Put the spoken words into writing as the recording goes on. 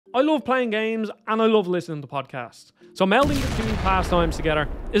I love playing games and I love listening to podcasts. So melding the two pastimes together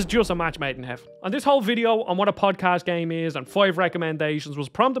is just a match made in heaven. And this whole video on what a podcast game is and 5 recommendations was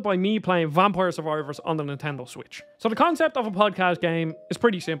prompted by me playing Vampire Survivors on the Nintendo Switch. So the concept of a podcast game is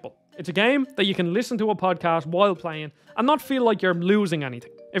pretty simple. It's a game that you can listen to a podcast while playing and not feel like you're losing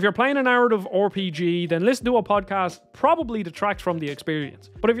anything. If you're playing a narrative RPG, then listen to a podcast probably detracts from the experience.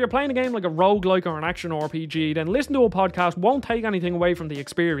 But if you're playing a game like a roguelike or an action RPG, then listen to a podcast won't take anything away from the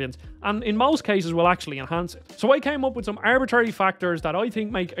experience, and in most cases will actually enhance it. So I came up with some arbitrary factors that I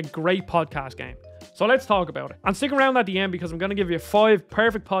think make a great podcast game. So let's talk about it. And stick around at the end because I'm going to give you 5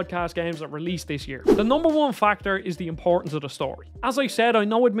 perfect podcast games that released this year. The number 1 factor is the importance of the story. As I said, I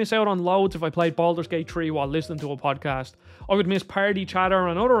know I'd miss out on loads if I played Baldur's Gate 3 while listening to a podcast. I would miss party chatter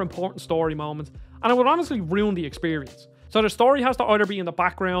and other important story moments, and it would honestly ruin the experience. So the story has to either be in the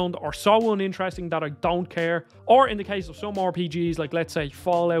background or so uninteresting that I don't care, or in the case of some RPGs like let's say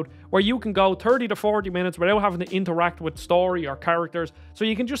Fallout, where you can go 30 to 40 minutes without having to interact with story or characters, so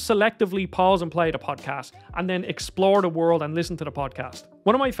you can just selectively pause and play the podcast, and then explore the world and listen to the podcast.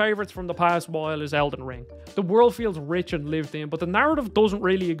 One of my favourites from the past while is Elden Ring. The world feels rich and lived in, but the narrative doesn't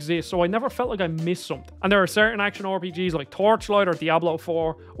really exist, so I never felt like I missed something. And there are certain action RPGs like Torchlight or Diablo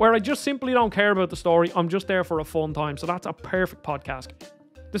 4, where I just simply don't care about the story, I'm just there for a fun time, so that's a perfect podcast game.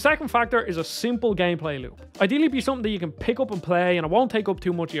 The second factor is a simple gameplay loop. Ideally be something that you can pick up and play and it won't take up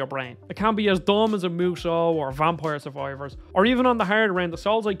too much of your brain. It can be as dumb as a Musou or Vampire Survivors, or even on the harder end, the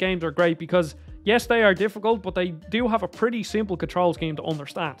Souls-like games are great because yes, they are difficult, but they do have a pretty simple control scheme to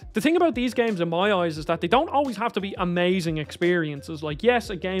understand. The thing about these games in my eyes is that they don't always have to be amazing experiences. Like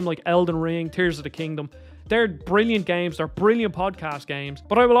yes, a game like Elden Ring, Tears of the Kingdom, they're brilliant games, they're brilliant podcast games,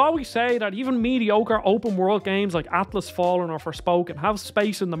 but I will always say that even mediocre open world games like Atlas Fallen or Forspoken have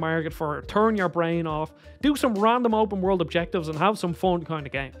space in the market for turn your brain off, do some random open world objectives and have some fun kind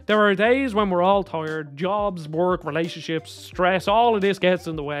of game. There are days when we're all tired, jobs, work, relationships, stress, all of this gets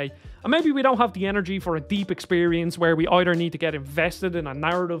in the way, and maybe we don't have the energy for a deep experience where we either need to get invested in a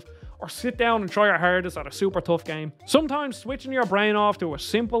narrative or sit down and try our hardest at a super tough game. Sometimes switching your brain off to a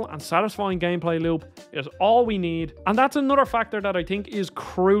simple and satisfying gameplay loop is all we need, and that's another factor that I think is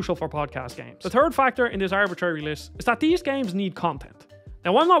crucial for podcast games. The third factor in this arbitrary list is that these games need content.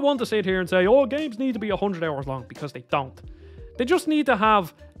 Now I'm not one to sit here and say, oh, games need to be 100 hours long, because they don't. They just need to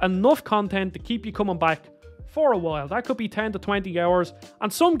have enough content to keep you coming back for a while. That could be 10 to 20 hours,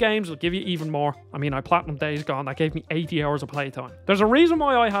 and some games will give you even more. I mean, I platinum Days Gone, that gave me 80 hours of playtime. There's a reason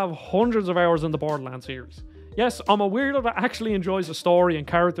why I have hundreds of hours in the Borderlands series. Yes, I'm a weirdo that actually enjoys the story and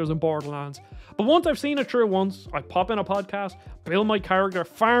characters in Borderlands, but once I've seen it through once, I pop in a podcast, build my character,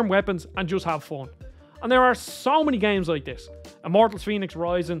 farm weapons, and just have fun. And there are so many games like this. Immortals Phoenix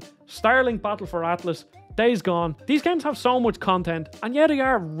Rising, Starlink Battle for Atlas, Days Gone. These games have so much content, and yeah, they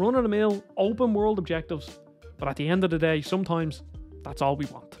are run-of-the-mill open world objectives. But at the end of the day, sometimes that's all we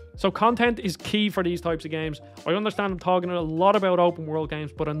want. So content is key for these types of games. I understand I'm talking a lot about open world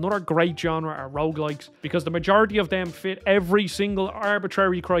games, but another great genre are roguelikes, because the majority of them fit every single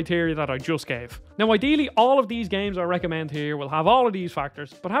arbitrary criteria that I just gave. Now ideally, all of these games I recommend here will have all of these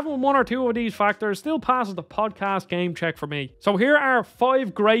factors, but having 1 or 2 of these factors still passes the podcast game check for me. So here are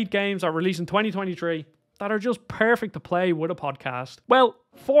 5 great games that released in 2023 that are just perfect to play with a podcast. Well,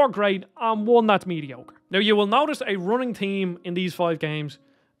 4 great and 1 that's mediocre. Now you will notice a running theme in these 5 games.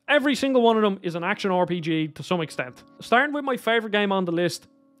 Every single one of them is an action RPG to some extent. Starting with my favourite game on the list,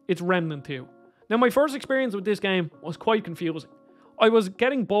 it's Remnant 2. Now my first experience with this game was quite confusing. I was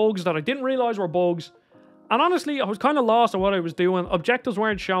getting bugs that I didn't realise were bugs, and honestly I was kind of lost at what I was doing. Objectives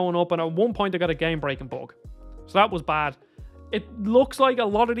weren't showing up, and at one point I got a game breaking bug. So that was bad. It looks like a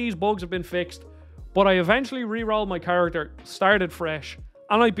lot of these bugs have been fixed, but I eventually re-rolled my character, started fresh,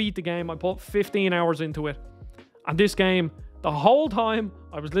 and I beat the game. I put 15 hours into it. And this game, the whole time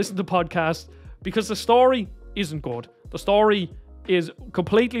I was listening to podcasts, because the story isn't good. The story is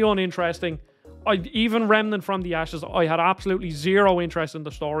completely uninteresting. Even Remnant from the Ashes, I had absolutely zero interest in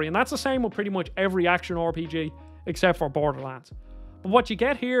the story. And that's the same with pretty much every action RPG except for Borderlands. But what you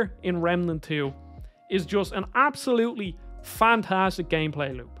get here in Remnant 2 is just an absolutely fantastic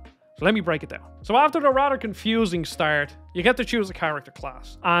gameplay loop. So let me break it down. So after the rather confusing start, you get to choose a character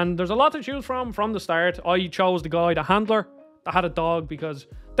class. And there's a lot to choose from the start. I chose the guy, the handler, that had a dog, because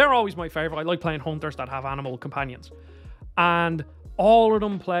they're always my favourite. I like playing hunters that have animal companions. And all of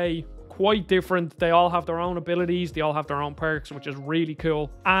them play quite different. They all have their own abilities. They all have their own perks, which is really cool.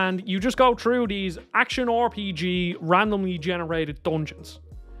 And you just go through these action RPG randomly generated dungeons.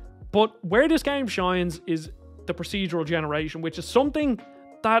 But where this game shines is the procedural generation, which is something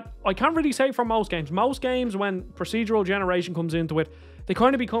that I can't really say for most games. Most games, when procedural generation comes into it, they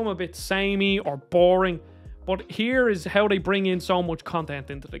kind of become a bit samey or boring. But here is how they bring in so much content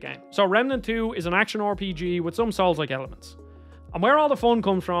into the game. So Remnant 2 is an action RPG with some Souls-like elements. And where all the fun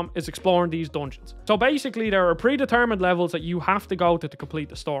comes from is exploring these dungeons. So basically there are predetermined levels that you have to go to complete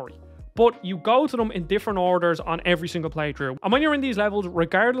the story. But you go to them in different orders on every single playthrough. And when you're in these levels,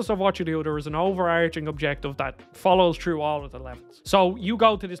 regardless of what you do, there is an overarching objective that follows through all of the levels. So you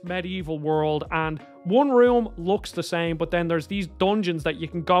go to this medieval world and one room looks the same, but then there's these dungeons that you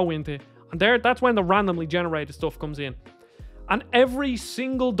can go into. And that's when the randomly generated stuff comes in. And every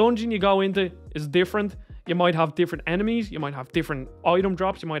single dungeon you go into is different. You might have different enemies, you might have different item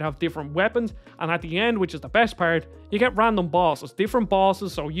drops, you might have different weapons. And at the end, which is the best part, you get random bosses, different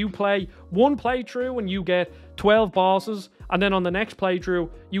bosses. So you play one playthrough and you get 12 bosses. And then on the next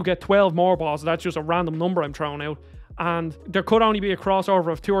playthrough, you get 12 more bosses. That's just a random number I'm throwing out. And there could only be a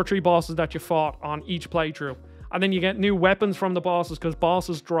crossover of 2 or 3 bosses that you fought on each playthrough. And then you get new weapons from the bosses because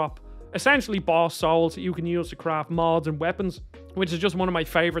bosses drop essentially boss souls that you can use to craft mods and weapons, which is just one of my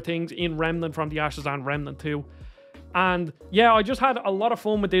favorite things in Remnant from the Ashes and Remnant 2. And yeah, I just had a lot of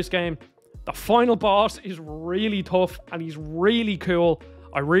fun with this game. The final boss is really tough and he's really cool.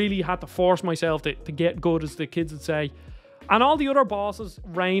 I really had to force myself to get good, as the kids would say. And all the other bosses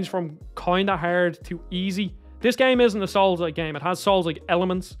range from kind of hard to easy. This game isn't a Souls-like game. It has Souls-like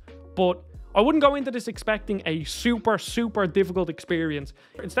elements, but I wouldn't go into this expecting a super difficult experience.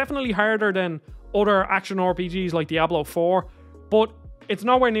 It's definitely harder than other action RPGs like Diablo 4, but it's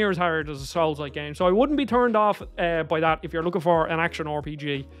nowhere near as hard as a Souls-like game. So I wouldn't be turned off by that if you're looking for an action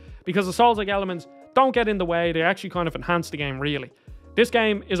RPG, because the Souls-like elements don't get in the way. They actually kind of enhance the game, really. This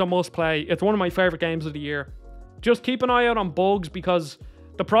game is a must-play. It's one of my favorite games of the year. Just keep an eye out on bugs, because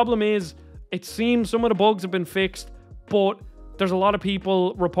the problem is, it seems some of the bugs have been fixed, but there's a lot of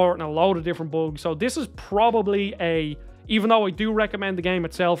people reporting a load of different bugs. So this is probably even though I do recommend the game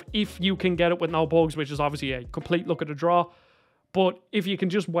itself, if you can get it with no bugs, which is obviously a complete luck of the draw. But if you can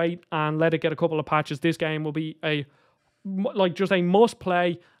just wait and let it get a couple of patches, this game will be just a must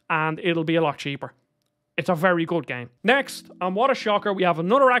play, and it'll be a lot cheaper. It's a very good game. Next, and what a shocker, we have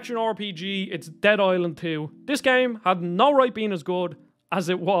another action RPG. It's Dead Island 2. This game had no right being as good as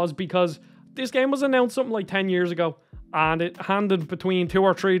it was, because this game was announced something like 10 years ago. And it handed between 2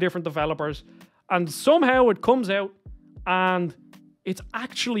 or 3 different developers. And somehow it comes out and it's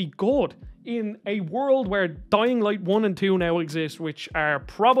actually good in a world where Dying Light 1 and 2 now exist, which are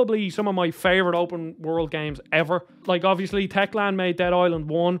probably some of my favorite open world games ever. Like, obviously, Techland made Dead Island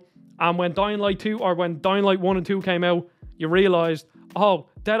 1. And when Dying Light 1 and 2 came out, you realized, oh,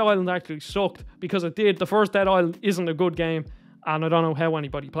 Dead Island actually sucked, because it did. The first Dead Island isn't a good game. And I don't know how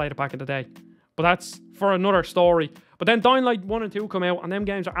anybody played it back in the day. But that's for another story. But then Dying Light 1 and 2 come out, and them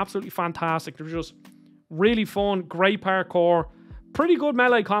games are absolutely fantastic. They're just really fun, great parkour, pretty good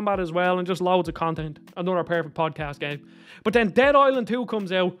melee combat as well, and just loads of content. Another perfect podcast game. But then Dead Island 2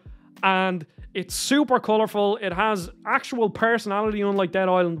 comes out, and it's super colourful. It has actual personality, unlike Dead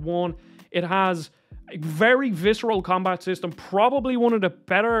Island 1. It has a very visceral combat system, probably one of the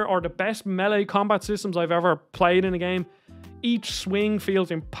better or the best melee combat systems I've ever played in a game. Each swing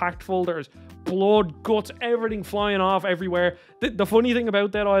feels impactful. There's blood, guts, everything flying off everywhere. The funny thing about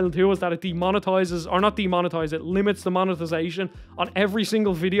Dead Island 2 is that it demonetizes, or not demonetizes, it limits the monetization on every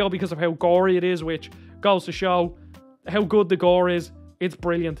single video because of how gory it is, which goes to show how good the gore is. It's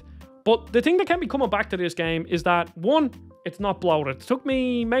brilliant. But the thing that kept me coming back to this game is that, one, it's not bloated. It took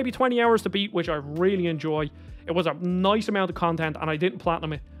me maybe 20 hours to beat, which I really enjoy. It was a nice amount of content, and I didn't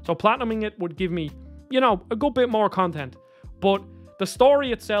platinum it. So platinuming it would give me, a good bit more content. But the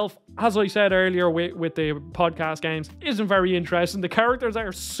story itself, as I said earlier with the podcast games, isn't very interesting. The characters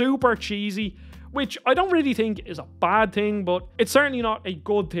are super cheesy, which I don't really think is a bad thing, but it's certainly not a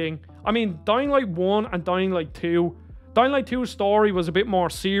good thing. I mean, Dying Light 1 and Dying Light 2. Dying Light 2's story was a bit more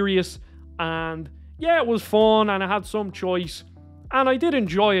serious, and yeah, it was fun, and it had some choice, and I did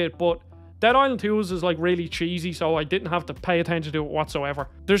enjoy it, but Dead Island 2 is like really cheesy, so I didn't have to pay attention to it whatsoever.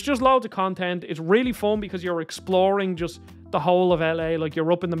 There's just loads of content. It's really fun because you're exploring just the whole of LA. Like,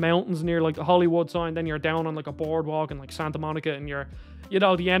 you're up in the mountains near like the Hollywood sign, then you're down on like a boardwalk in like Santa Monica, and you're,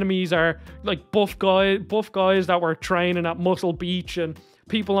 the enemies are like buff guys that were training at Muscle Beach, and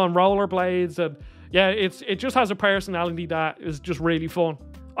people on rollerblades, and yeah, it just has a personality that is just really fun.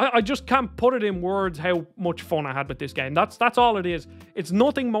 I just can't put it in words how much fun I had with this game. That's all it is. It's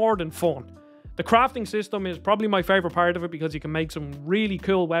nothing more than fun. The crafting system is probably my favorite part of it, because you can make some really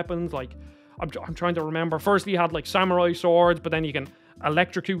cool weapons. Like, I'm trying to remember. Firstly, you had like samurai swords, but then you can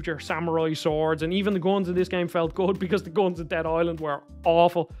electrocute your samurai swords, and even the guns in this game felt good, because the guns in Dead Island were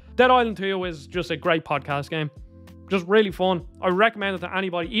awful. Dead Island 2 is just a great podcast game. Just really fun. I recommend it to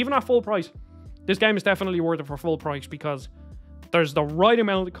anybody, even at full price. This game is definitely worth it for full price because there's the right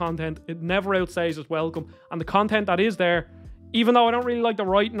amount of content. It never outstays its welcome. And the content that is there, even though I don't really like the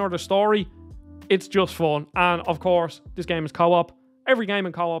writing or the story, it's just fun. And of course, this game is co-op. Every game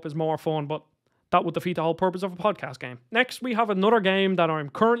in co-op is more fun, but that would defeat the whole purpose of a podcast game. Next, we have another game that I'm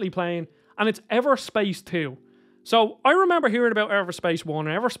currently playing, and it's Everspace 2. So, I remember hearing about Everspace 1,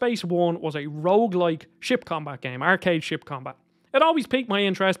 and Everspace 1 was a roguelike ship combat game, arcade ship combat. It always piqued my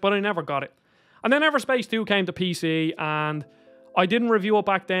interest, but I never got it. And then Everspace 2 came to PC, and I didn't review it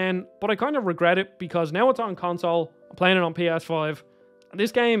back then, but I kind of regret it, because now it's on console, I'm playing it on PS5, and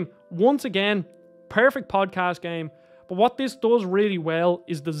this game, once again, perfect podcast game, but what this does really well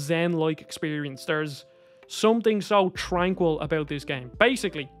is the Zen-like experience. There's something so tranquil about this game.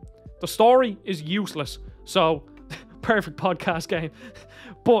 Basically, the story is useless, so perfect podcast game.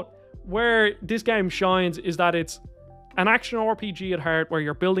 But where this game shines is that it's an action RPG at heart where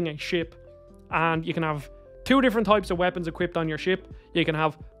you're building a ship and you can have 2 different types of weapons equipped on your ship. You can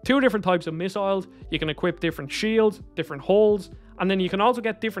have 2 different types of missiles. You can equip different shields, different hulls, and then you can also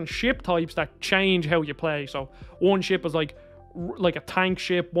get different ship types that change how you play. So one ship is like a tank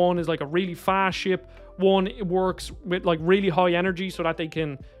ship, one is like a really fast ship, one works with like really high energy so that they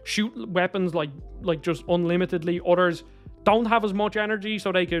can shoot weapons like just unlimitedly. Others don't have as much energy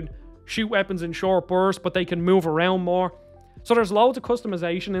so they can shoot weapons in short bursts, but they can move around more. So there's loads of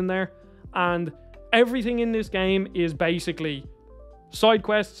customization in there, and everything in this game is basically side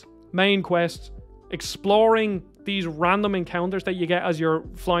quests, main quests, exploring these random encounters that you get as you're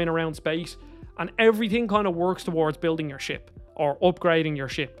flying around space, and everything kind of works towards building your ship or upgrading your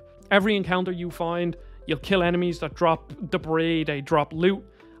ship. Every encounter you find, you'll kill enemies that drop debris, they drop loot,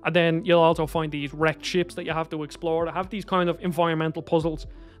 and then you'll also find these wrecked ships that you have to explore that have these kind of environmental puzzles.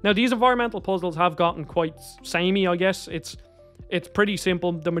 Now, these environmental puzzles have gotten quite samey, I guess. It's pretty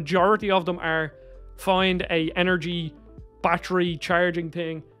simple. The majority of them are find a energy battery charging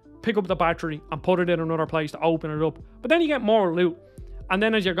thing, pick up the battery and put it in another place to open it up. But then you get more loot. And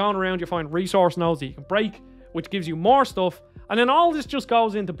then as you're going around, you find resource nodes that you can break, which gives you more stuff. And then all this just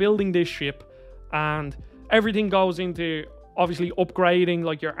goes into building this ship. And everything goes into, obviously, upgrading,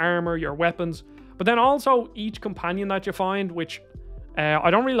 like your armor, your weapons. But then also each companion that you find, which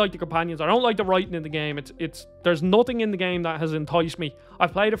I don't really like the companions. I don't like the writing in the game. There's nothing in the game that has enticed me.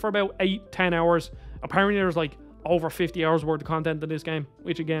 I've played it for about 8-10 hours. Apparently there's like over 50 hours worth of content in this game,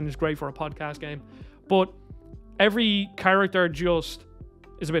 which again is great for a podcast game. But every character just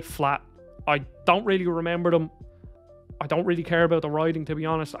is a bit flat. I don't really remember them. I don't really care about the writing, to be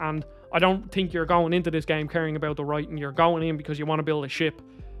honest, and I don't think you're going into this game caring about the writing. You're going in because you want to build a ship.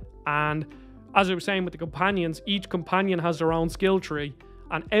 And as I was saying with the companions, each companion has their own skill tree,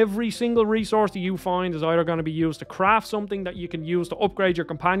 and every single resource that you find is either going to be used to craft something that you can use to upgrade your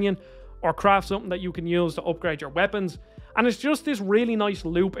companion, or craft something that you can use to upgrade your weapons. And it's just this really nice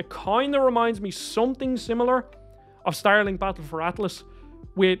loop. It kind of reminds me something similar of Starlink Battle for Atlas,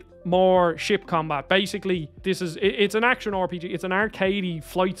 with more ship combat. Basically, it's an action RPG. It's an arcadey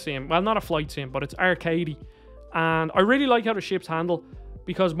flight sim. Well, not a flight sim, but it's arcadey. And I really like how the ships handle,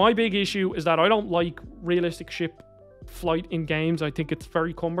 because my big issue is that I don't like realistic ship flight in games. I think it's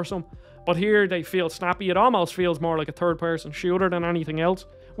very cumbersome. But here they feel snappy. It almost feels more like a third-person shooter than anything else,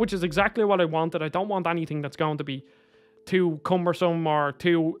 which is exactly what I wanted. I don't want anything that's going to be too cumbersome or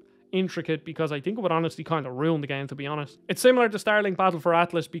too intricate, because I think it would honestly kind of ruin the game, to be honest. It's similar to Starlink Battle for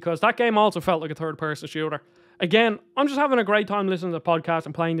Atlas, because that game also felt like a third-person shooter. Again, I'm just having a great time listening to the podcast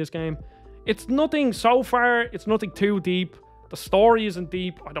and playing this game. It's nothing so far, it's nothing too deep. The story isn't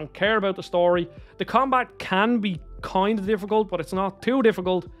deep. I don't care about the story. The combat can be kind of difficult, but it's not too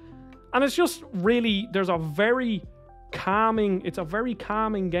difficult. And it's just really, it's a very calming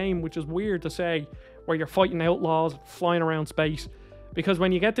game, which is weird to say, where you're fighting outlaws, flying around space. Because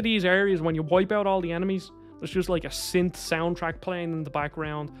when you get to these areas, when you wipe out all the enemies, there's just like a synth soundtrack playing in the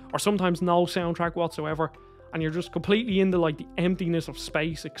background, or sometimes no soundtrack whatsoever, and you're just completely into like the emptiness of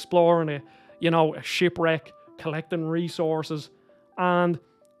space, exploring a shipwreck, collecting resources, and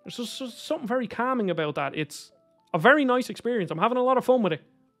there's just something very calming about that. It's a very nice experience. I'm having a lot of fun with it.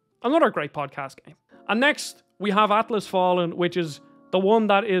 Another great podcast game. And next, we have Atlas Fallen, which is the one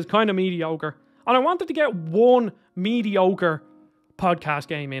that is kind of mediocre. And I wanted to get one mediocre podcast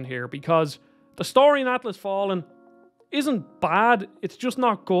game in here, because the story in Atlas Fallen isn't bad. It's just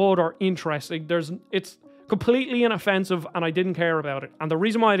not good or interesting. It's completely inoffensive, and I didn't care about it. And the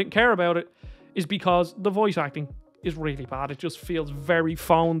reason why I didn't care about it is because the voice acting is really bad. It just feels very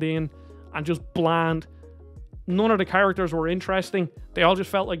phoned in and just bland. none of the characters were interesting. They all just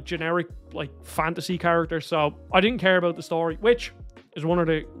felt like generic, like fantasy characters. So I didn't care about the story, which is one of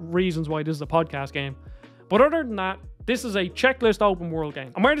the reasons why this is a podcast game. But other than that, this is a checklist open world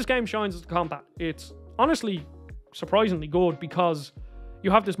game. And where this game shines is the combat. It's honestly surprisingly good because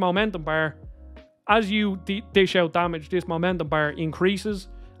you have this momentum bar. As you dish out damage, this momentum bar increases.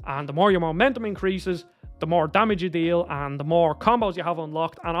 And the more your momentum increases, the more damage you deal and the more combos you have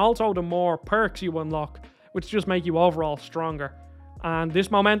unlocked. And also the more perks you unlock, which just make you overall stronger. And this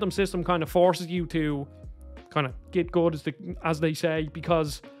momentum system kind of forces you to kind of get good, as they say,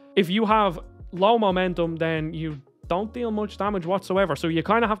 because if you have low momentum, then you don't deal much damage whatsoever. So you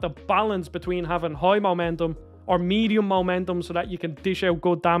kind of have to balance between having high momentum or medium momentum so that you can dish out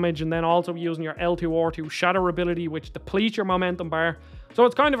good damage, and then also using your L2 R2 shatter ability, which depletes your momentum bar. So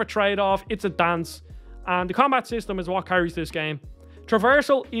it's kind of a trade-off. It's a dance. And the combat system is what carries this game.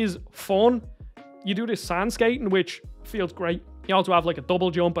 Traversal is fun. You do this sand skating, which feels great. You also have like a double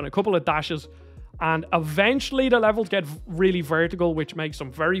jump and a couple of dashes. And eventually the levels get really vertical, which makes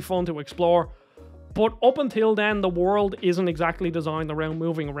them very fun to explore. But up until then, the world isn't exactly designed around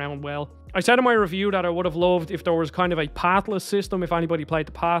moving around well. I said in my review that I would have loved if there was kind of a pathless system, if anybody played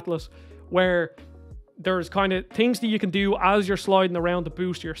the pathless, where there's kind of things that you can do as you're sliding around to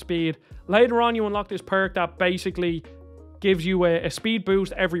boost your speed. Later on, you unlock this perk that basically gives you a speed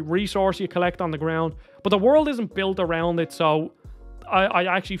boost every resource you collect on the ground. But the world isn't built around it, so I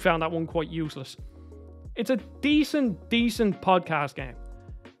actually found that one quite useless. It's a decent podcast game.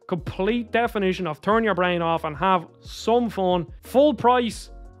 Complete definition of turn your brain off and have some fun. Full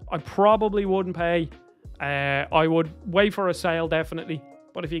price, I probably wouldn't pay. I would wait for a sale, definitely.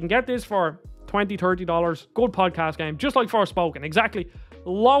 But if you can get this for $20, $30, good podcast game, just like Forspoken. Exactly.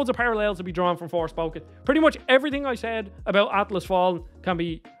 Loads of parallels to be drawn from Forspoken. Pretty much everything I said about Atlas Fallen can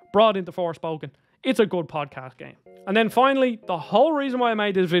be brought into Forspoken. It's a good podcast game. And then finally, the whole reason why I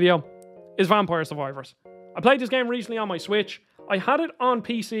made this video is Vampire Survivors. I played this game recently on my Switch. I had it on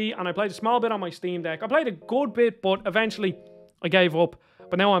PC and I played a small bit on my Steam Deck. I played a good bit, but eventually I gave up.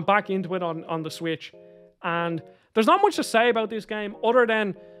 But now I'm back into it on the Switch. And there's not much to say about this game other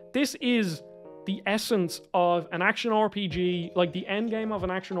than this is the essence of an action RPG, like the end game of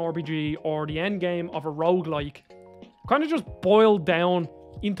an action RPG or the end game of a roguelike. Kind of just boiled down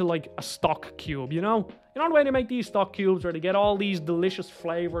into like a stock cube, you know? You know the way they make these stock cubes where they get all these delicious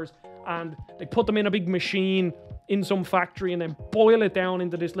flavors and they put them in a big machine in some factory and then boil it down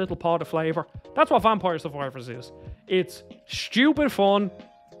into this little pot of flavor. That's what Vampire Survivors is. It's stupid fun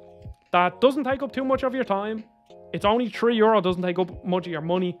that doesn't take up too much of your time. It's only €3, doesn't take up much of your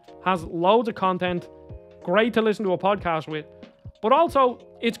money, has loads of content, great to listen to a podcast with. But also,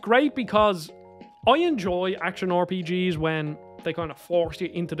 it's great because I enjoy action RPGs when they kind of force you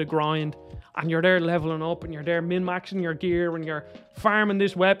into the grind and you're there leveling up and you're there min-maxing your gear and you're farming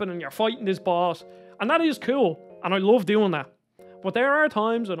this weapon and you're fighting this boss. And that is cool. And I love doing that. But there are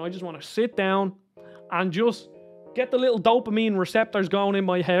times when I just want to sit down and just get the little dopamine receptors going in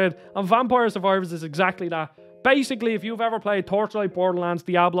my head. And Vampire Survivors is exactly that. Basically, if you've ever played Torchlight, Borderlands,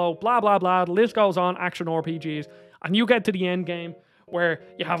 Diablo, blah, blah, blah, the list goes on, action RPGs, and you get to the end game where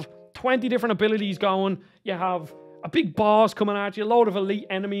you have 20 different abilities going, you have a big boss coming at you, a load of elite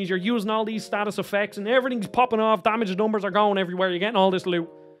enemies, you're using all these status effects, and everything's popping off, damage numbers are going everywhere, you're getting all this loot.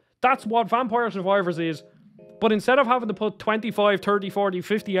 That's what Vampire Survivors is. But instead of having to put 25, 30, 40,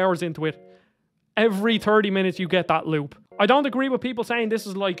 50 hours into it, every 30 minutes you get that loop. I don't agree with people saying this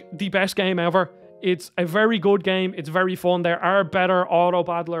is like the best game ever. It's a very good game. It's very fun. There are better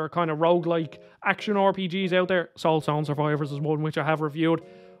auto-battler kind of roguelike action RPGs out there. Soul Stone Survivors is one which I have reviewed.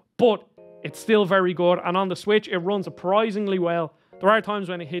 But it's still very good. And on the Switch, it runs surprisingly well. There are times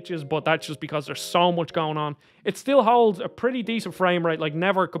when it hitches, but that's just because there's so much going on. It still holds a pretty decent frame rate, like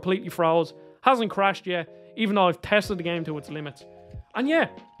never completely froze. Hasn't crashed yet, even though I've tested the game to its limits. And yeah,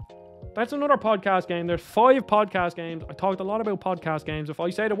 that's another podcast game. There's 5 podcast games. I talked a lot about podcast games. If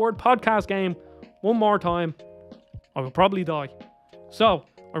I say the word podcast game one more time, I will probably die. So,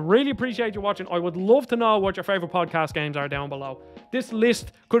 I really appreciate you watching. I would love to know what your favorite podcast games are down below. This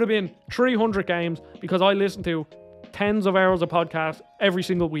list could have been 300 games because I listen to tens of hours of podcasts every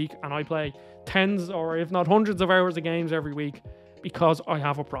single week and I play tens or if not hundreds of hours of games every week because I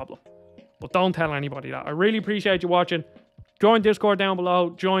have a problem. But don't tell anybody that. I really appreciate you watching. Join Discord down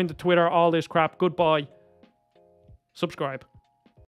below. Join the Twitter, all this crap. Goodbye. Subscribe.